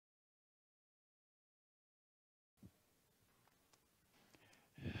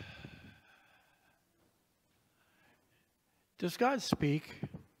Does God speak?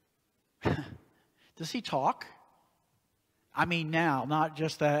 Does he talk? I mean now, not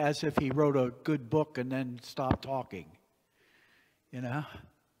just that as if he wrote a good book and then stopped talking. You know?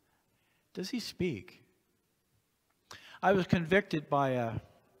 Does he speak? I was convicted by a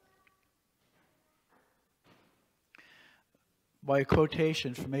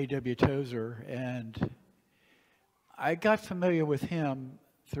quotation from A.W. Tozer, and I got familiar with him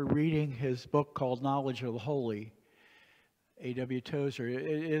through reading his book called Knowledge of the Holy. A.W. Tozer. It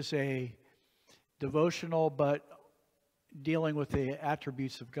is a devotional, but dealing with the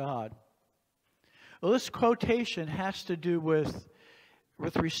attributes of God. Well, this quotation has to do with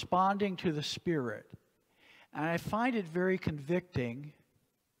responding to the Spirit. And I find it very convicting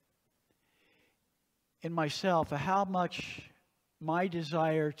in myself of how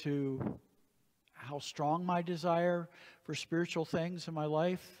strong my desire for spiritual things in my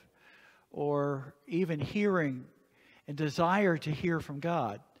life, or even hearing and desire to hear from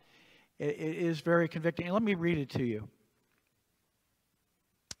God. It is very convicting. Let me read it to you.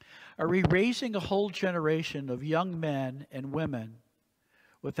 Are we raising a whole generation of young men and women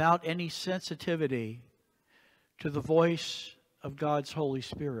without any sensitivity to the voice of God's Holy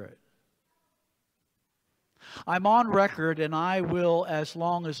Spirit? I'm on record, and I will as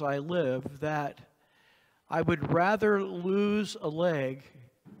long as I live, that I would rather lose a leg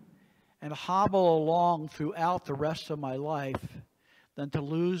and hobble along throughout the rest of my life than to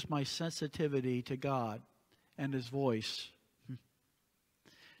lose my sensitivity to God and His voice,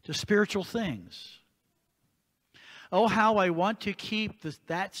 to spiritual things. Oh, how I want to keep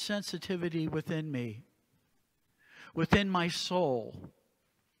that sensitivity within me, within my soul.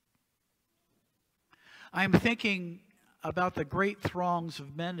 I'm thinking about the great throngs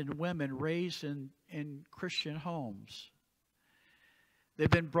of men and women raised in Christian homes. They've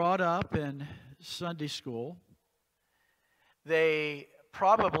been brought up in Sunday school. They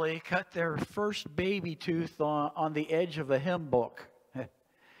probably cut their first baby tooth on the edge of a hymn book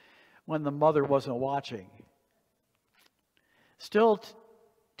when the mother wasn't watching. Still,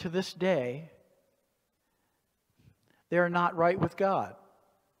 to this day, they're not right with God.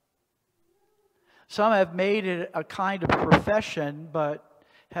 Some have made it a kind of profession, but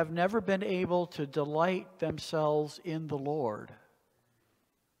have never been able to delight themselves in the Lord.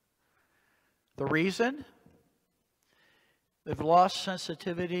 The reason? They've lost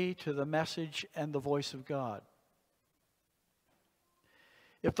sensitivity to the message and the voice of God.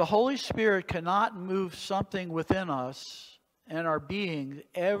 If the Holy Spirit cannot move something within us and our being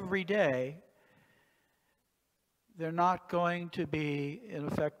every day, they're not going to be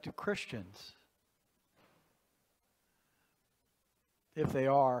effective Christians. If they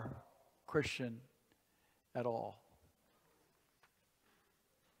are Christian at all.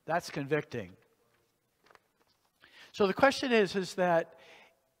 That's convicting. So the question is that,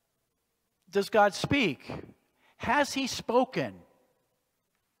 does God speak? Has He spoken?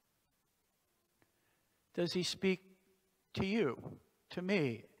 Does He speak to you, to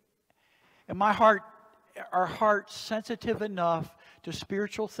me? And our heart sensitive enough to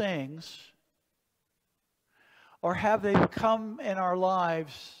spiritual things? Or have they come in our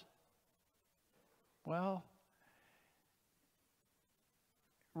lives, well,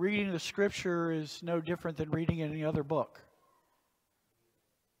 reading the Scripture is no different than reading any other book.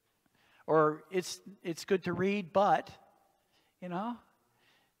 Or it's good to read, but, you know,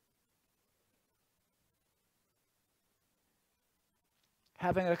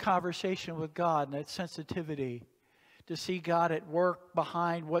 having a conversation with God and that sensitivity to see God at work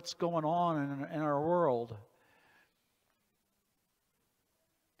behind what's going on in our world.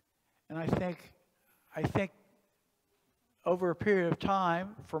 And I think over a period of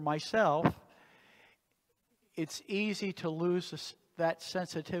time, for myself, it's easy to lose that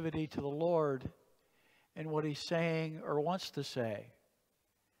sensitivity to the Lord and what He's saying or wants to say.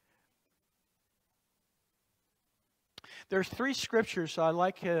 There's 3 scriptures I'd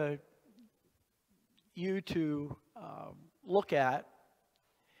like you to look at.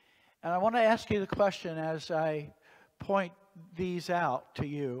 And I want to ask you the question as I point these out to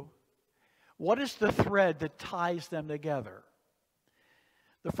you. What is the thread that ties them together?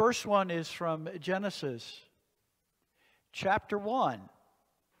 The first one is from Genesis chapter 1,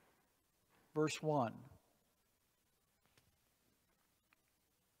 verse 1.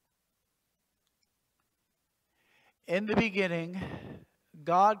 In the beginning,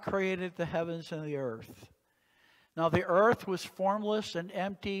 God created the heavens and the earth. Now the earth was formless and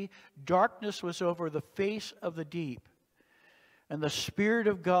empty. Darkness was over the face of the deep. And the Spirit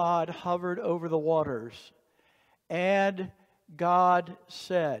of God hovered over the waters. And God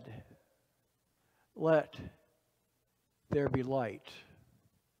said, "Let there be light.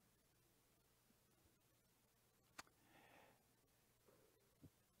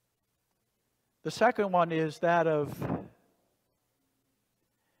 The second one is that of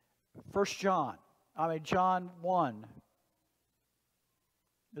John 1,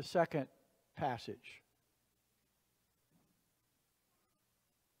 the second passage.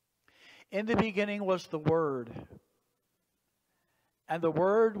 In the beginning was the Word, and the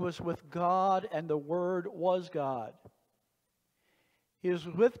Word was with God, and the Word was God. He was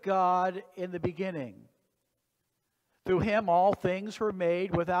with God in the beginning. Through Him all things were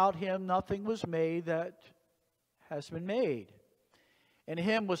made. Without Him nothing was made that has been made. In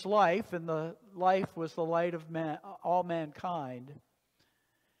Him was life, and the life was the light of all mankind.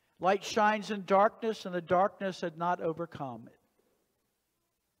 Light shines in darkness, and the darkness had not overcome it.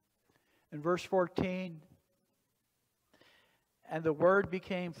 In verse 14, and the Word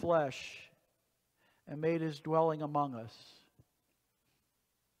became flesh and made His dwelling among us.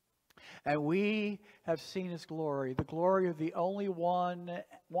 And we have seen His glory, the glory of the only one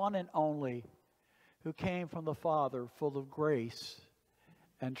and only, who came from the Father, full of grace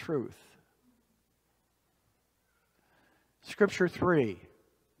and truth. Scripture 3,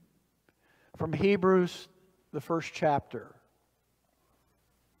 from Hebrews, the first chapter.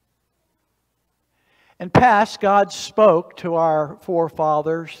 In past, God spoke to our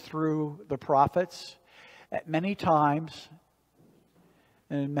forefathers through the prophets at many times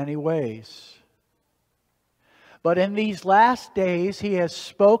and in many ways. But in these last days, He has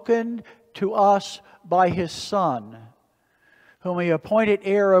spoken to us by His Son, whom He appointed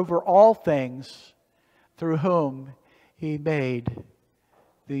heir over all things, through whom He made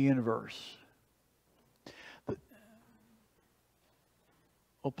the universe.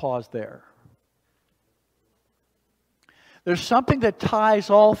 We'll pause there. There's something that ties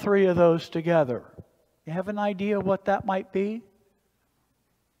all three of those together. You have an idea what that might be?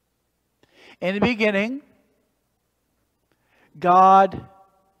 In the beginning, God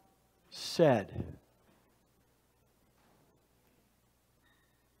said.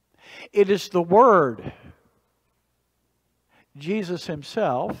 It is the Word, Jesus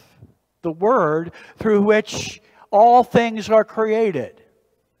Himself, the Word through which all things are created.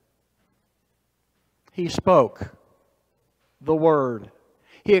 He spoke. The Word.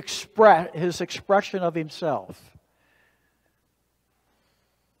 He expressed His expression of Himself.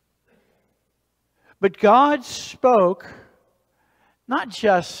 But God spoke not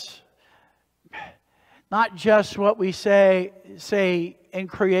just what we say in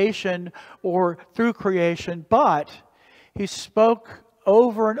creation or through creation, but He spoke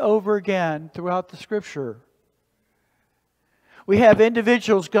over and over again throughout the Scripture. We have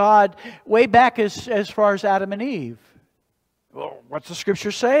individuals, God, way back as far as Adam and Eve. Well, what's the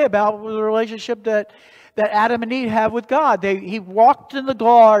Scripture say about the relationship that Adam and Eve have with God? He walked in the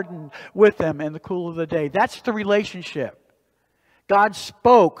garden with them in the cool of the day. That's the relationship. God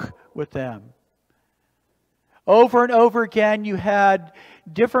spoke with them. Over and over again, you had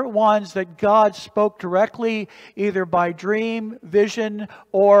different ones that God spoke directly, either by dream, vision,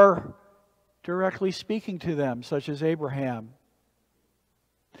 or directly speaking to them, such as Abraham.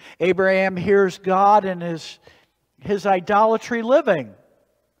 Abraham hears God in his idolatry living.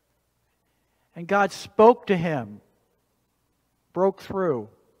 And God spoke to him, broke through.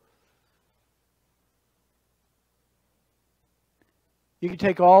 You can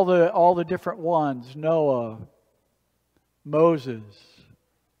take all the different ones, Noah, Moses.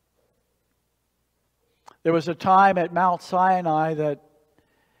 There was a time at Mount Sinai that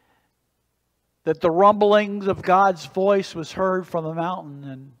the rumblings of God's voice was heard from the mountain,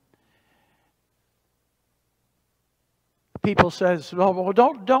 and people says, "Well, I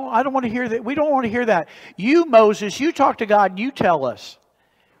don't want to hear that. We don't want to hear that. You, Moses, you talk to God and you tell us.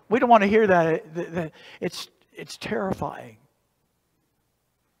 We don't want to hear that. It's terrifying."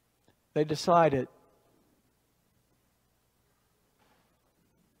 They decided.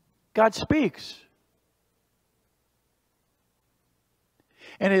 God speaks.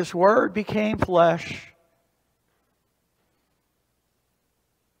 And His Word became flesh.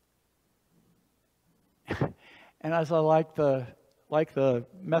 And as I like the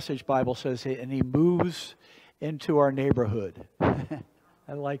Message Bible says, and He moves into our neighborhood.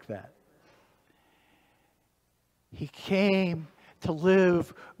 I like that. He came to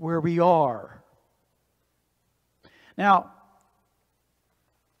live where we are. Now,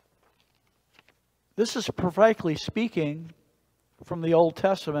 this is prophetically speaking from the Old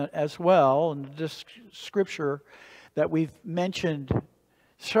Testament as well, and this scripture that we've mentioned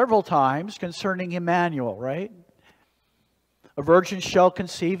several times concerning Emmanuel, right? A virgin shall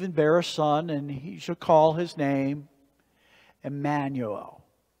conceive and bear a son, and he shall call his name Emmanuel,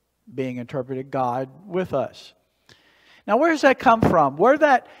 being interpreted God with us. Now, where does that come from? Where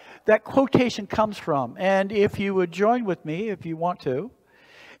that quotation comes from? And if you would join with me, if you want to,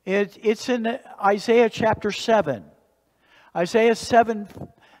 it's in Isaiah chapter 7. Isaiah 7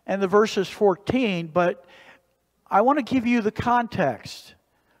 and the verses 14, but I want to give you the context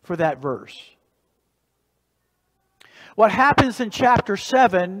for that verse. What happens in chapter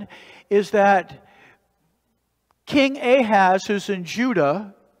 7 is that King Ahaz, who's in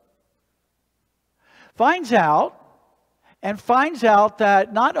Judah, finds out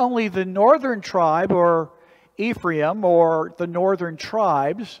that not only the northern tribe, or Ephraim, or the northern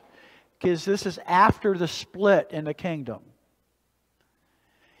tribes, because this is after the split in the kingdom.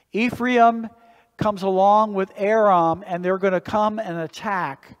 Ephraim comes along with Aram, and they're going to come and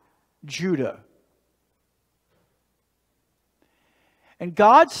attack Judah. And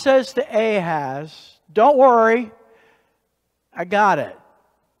God says to Ahaz, don't worry, I got it.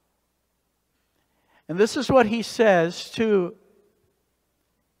 And this is what he says to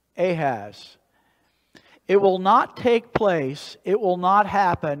Ahaz. It will not take place, it will not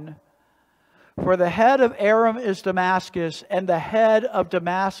happen, for the head of Aram is Damascus, and the head of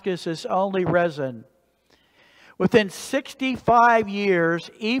Damascus is only Rezin. Within 65 years,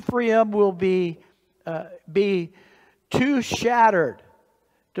 Ephraim will be too shattered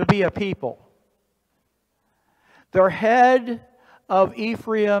to be a people. Their head of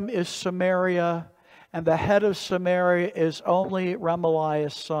Ephraim is Samaria, and the head of Samaria is only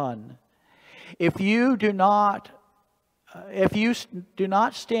Remaliah's son. If you do not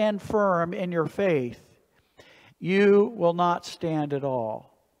stand firm in your faith, you will not stand at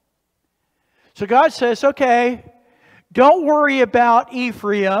all. So God says, okay, don't worry about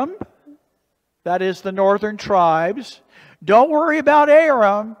Ephraim, that is the northern tribes. Don't worry about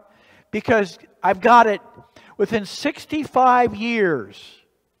Aram, because I've got it. Within 65 years,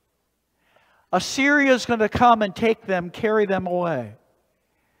 Assyria is going to come and take them, carry them away.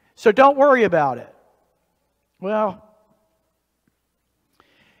 So don't worry about it. Well,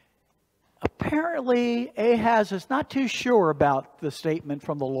 apparently Ahaz is not too sure about the statement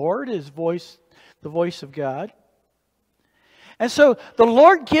from the Lord, the voice of God. And so the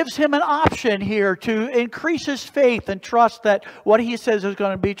Lord gives him an option here to increase his faith and trust that what he says is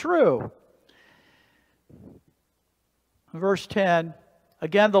going to be true. Verse 10,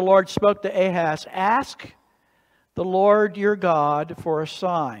 again the Lord spoke to Ahaz, ask the Lord your God for a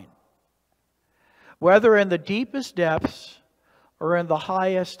sign, whether in the deepest depths or in the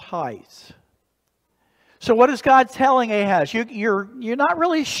highest heights. So what is God telling Ahaz? You're not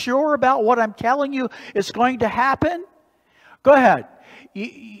really sure about what I'm telling you is going to happen? Go ahead.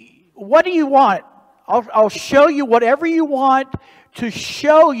 What do you want? I'll show you whatever you want to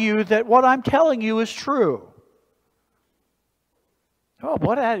show you that what I'm telling you is true. Oh,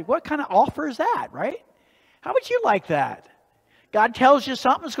 what kind of offer is that, right? How would you like that? God tells you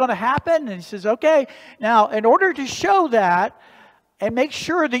something's going to happen, and he says, okay, now in order to show that and make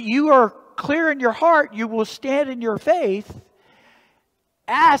sure that you are clear in your heart, you will stand in your faith,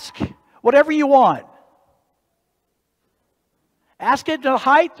 ask whatever you want. Ask it to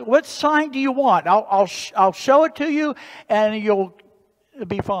height. What sign do you want? I'll show it to you, and you'll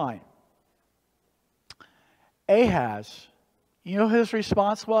be fine. Ahaz, you know his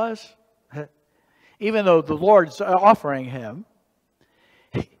response was? Even though the Lord's offering him,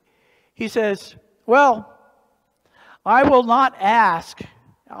 he says, well, I will not ask.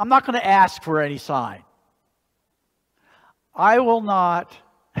 I'm not going to ask for any sign. I will not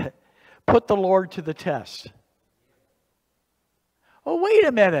put the Lord to the test. Oh, wait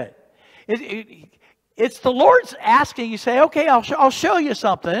a minute. It's the Lord's asking. You say, okay, I'll show you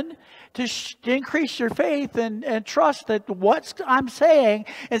something to increase your faith and trust that what I'm saying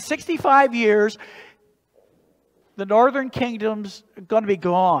in 65 years, the northern kingdom's going to be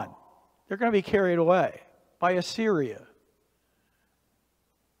gone. They're going to be carried away by Assyria.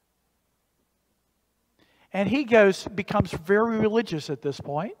 And he becomes very religious at this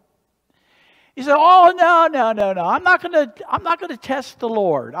point. He said, oh, no. I'm not going to test the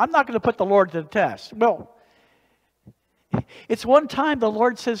Lord. I'm not going to put the Lord to the test. Well, it's one time the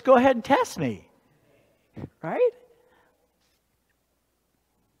Lord says, go ahead and test me. Right?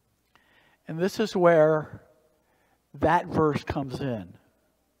 And this is where that verse comes in.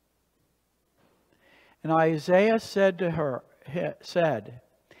 And Isaiah said to her,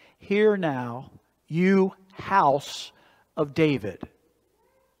 hear now, you house of David.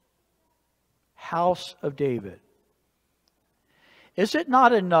 House of David. Is it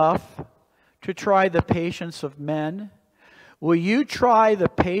not enough to try the patience of men? Will you try the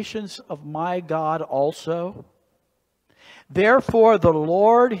patience of my God also? Therefore, the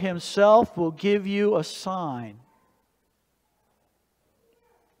Lord himself will give you a sign.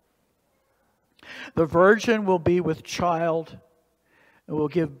 The virgin will be with child and will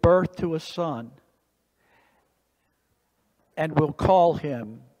give birth to a son, and will call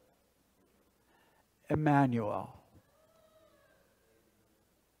him Emmanuel.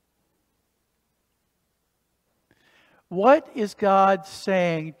 What is God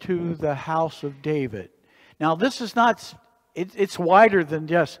saying to the house of David? Now, this is not, it's wider than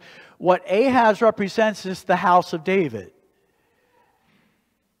just what Ahaz represents is the house of David.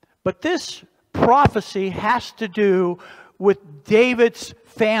 But this prophecy has to do with David's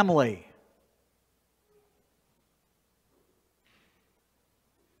family.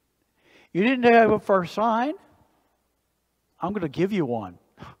 You didn't have a first sign? I'm going to give you one.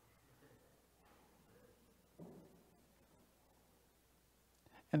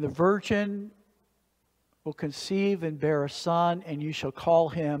 And the virgin will conceive and bear a son, and you shall call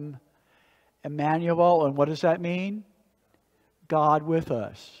him Emmanuel. And what does that mean? God with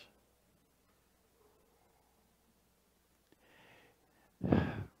us.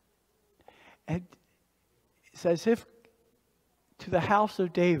 And it's as if to the house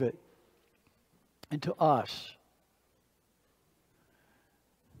of David and to us,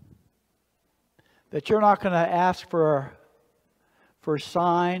 that you're not going to ask for a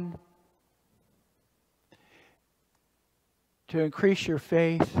sign to increase your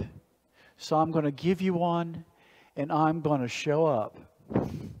faith, so I'm going to give you one, and I'm going to show up.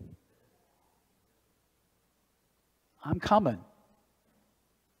 I'm coming.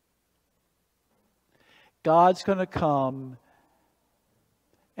 God's going to come,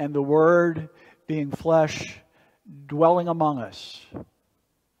 and the Word being flesh, dwelling among us.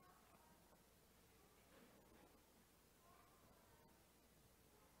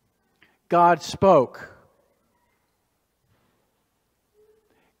 God spoke.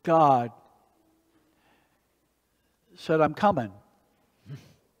 God said, I'm coming.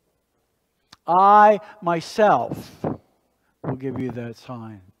 I myself will give you that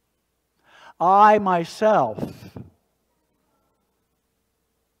sign. I myself.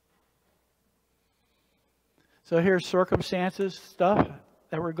 So here's circumstances, stuff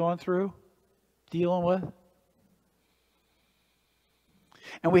that we're going through, dealing with.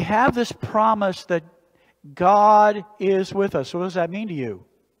 And we have this promise that God is with us. So what does that mean to you?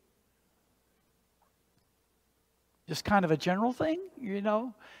 Just kind of a general thing, you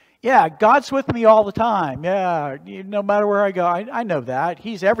know? Yeah, God's with me all the time. Yeah, no matter where I go, I know that.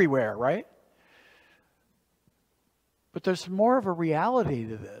 He's everywhere, right? But there's more of a reality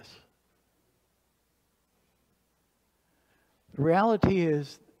to this. The reality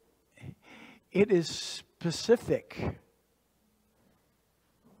is, it is specific.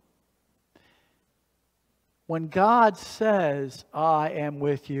 When God says, I am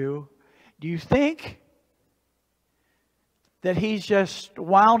with you, do you think that He's just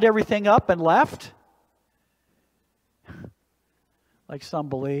wound everything up and left? Like some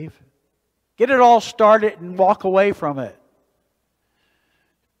believe. Get it all started and walk away from it.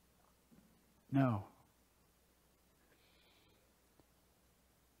 No.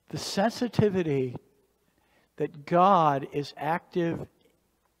 The sensitivity that God is active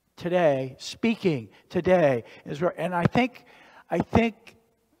today, speaking today, is right. And I think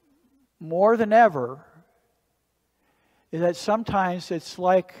more than ever is that sometimes it's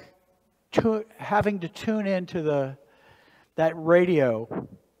like having to tune into that radio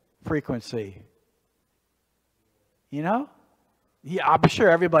frequency. You know? Yeah, I'm sure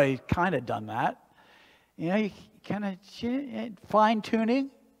everybody kind of done that. You know, you kind of fine tuning.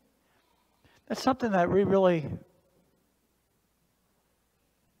 That's something that we really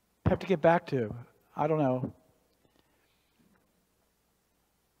have to get back to. I don't know.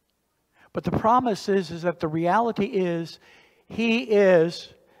 But the promise is that the reality is He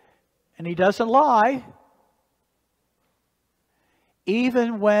is, and He doesn't lie,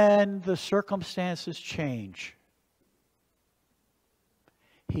 even when the circumstances change.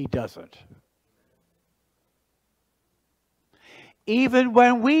 He doesn't. Even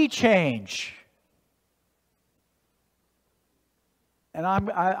when we change. And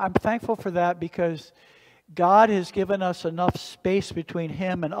I'm thankful for that, because God has given us enough space between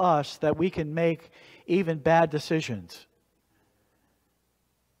Him and us that we can make even bad decisions.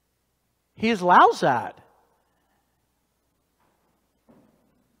 He allows that.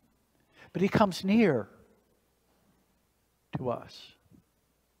 But He comes near to us.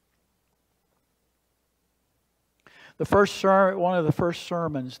 One of the first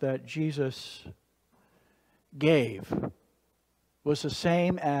sermons that Jesus gave was the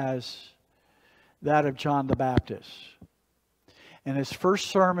same as that of John the Baptist. And his first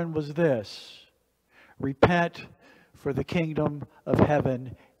sermon was this: repent, for the kingdom of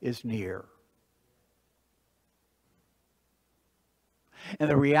heaven is near. And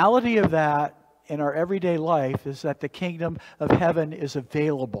the reality of that in our everyday life is that the kingdom of heaven is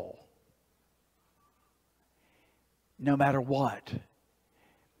available no matter what.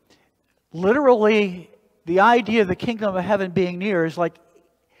 Literally, the idea of the kingdom of heaven being near is like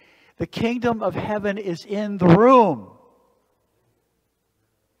the kingdom of heaven is in the room.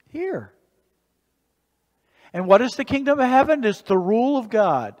 Here. And what is the kingdom of heaven? It's the rule of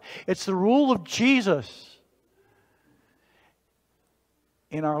God. It's the rule of Jesus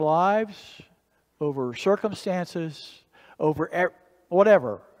in our lives, over circumstances, over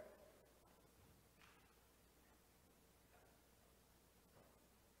whatever.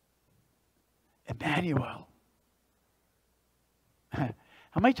 Emmanuel. How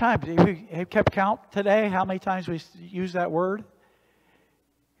many times have you kept count today? How many times we use that word?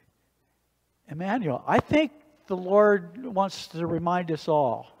 Emmanuel. I think the Lord wants to remind us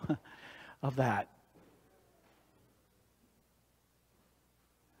all of that.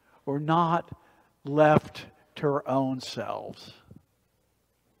 We're not left to our own selves.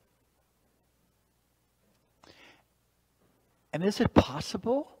 And is it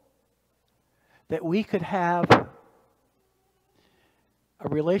possible that we could have a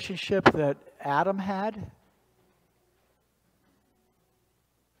relationship that Adam had?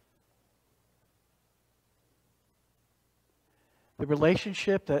 The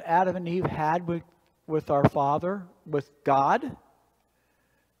relationship that Adam and Eve had with our Father, with God?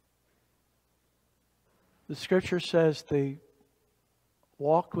 The Scripture says they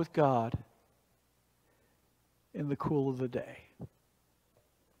walked with God in the cool of the day.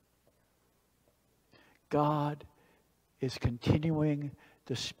 God is continuing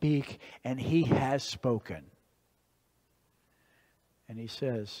to speak, and He has spoken. And He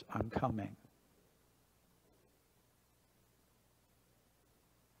says, I'm coming.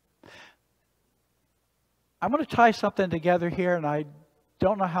 I'm going to tie something together here, and I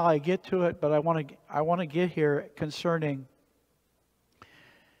don't know how I get to it, but I want to get here concerning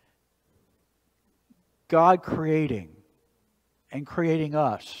God creating and creating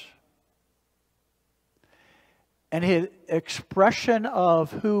us. And His expression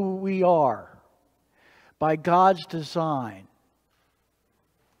of who we are by God's design.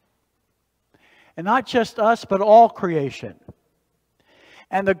 And not just us, but all creation.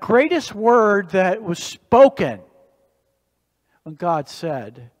 And the greatest word that was spoken when God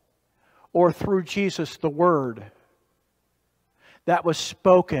said, or through Jesus, the word that was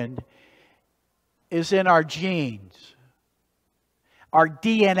spoken, is in our genes, our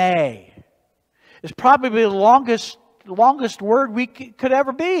DNA. It's probably the longest word we could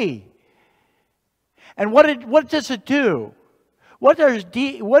ever be. And what does it do? What is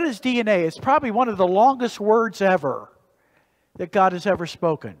DNA? It's probably one of the longest words ever that God has ever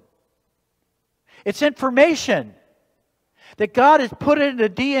spoken. It's information that God has put into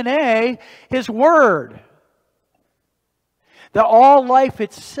DNA, His Word. That all life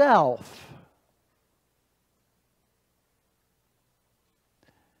itself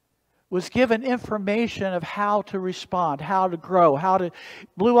was given information of how to respond, how to grow, how to,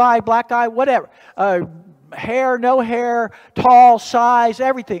 blue eye, black eye, whatever. Hair, no hair, tall, size,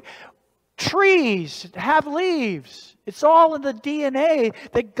 everything. Trees have leaves. It's all in the DNA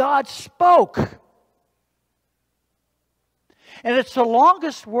that God spoke. And it's the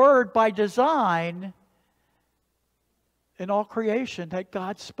longest word by design in all creation that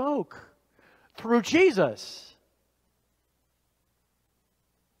God spoke through Jesus.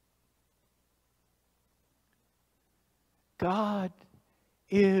 God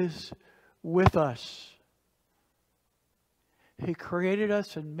is with us. He created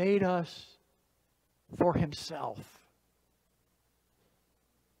us and made us for Himself.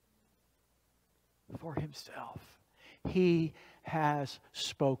 For Himself. He has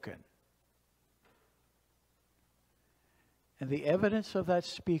spoken. And the evidence of that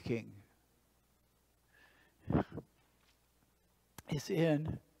speaking is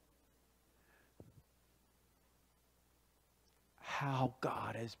in how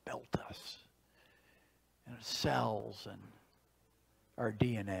God has built us and our cells and our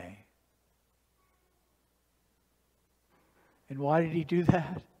DNA. And why did He do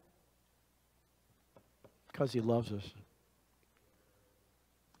that? Because He loves us.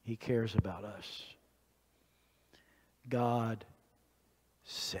 He cares about us. God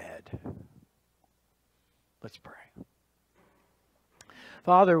said. Let's pray.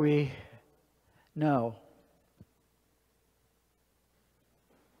 Father, we know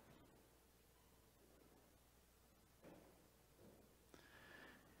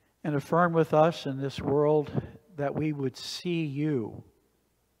And affirm with us in this world that we would see you.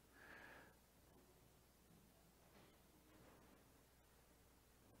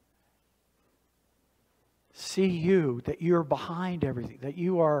 See you, that you're behind everything, that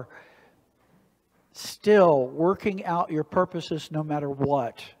you are still working out your purposes no matter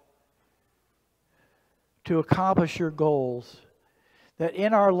what, to accomplish your goals. That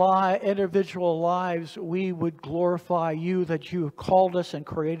in our individual lives we would glorify you, that you have called us and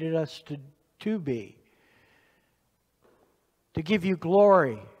created us to be. To give you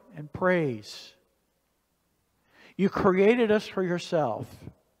glory and praise. You created us for yourself.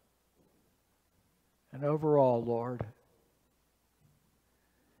 And overall, Lord,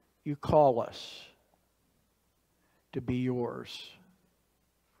 you call us to be yours.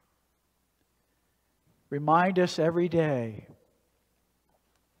 Remind us every day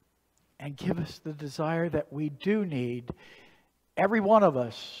and give us the desire that we do need, every one of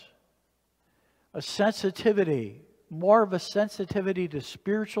us, a sensitivity, more of a sensitivity to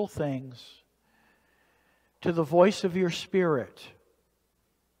spiritual things, to the voice of your Spirit.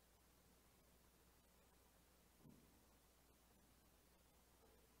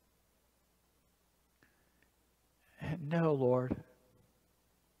 And know, Lord,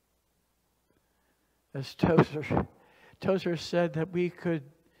 as Tozer said, that we could,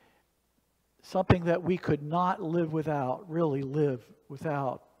 something that we could not live without, really live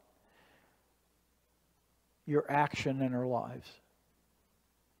without your action in our lives.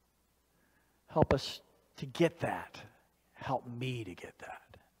 Help us to get that. Help me to get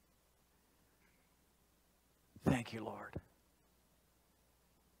that. Thank you, Lord.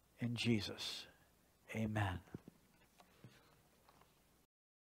 In Jesus, amen.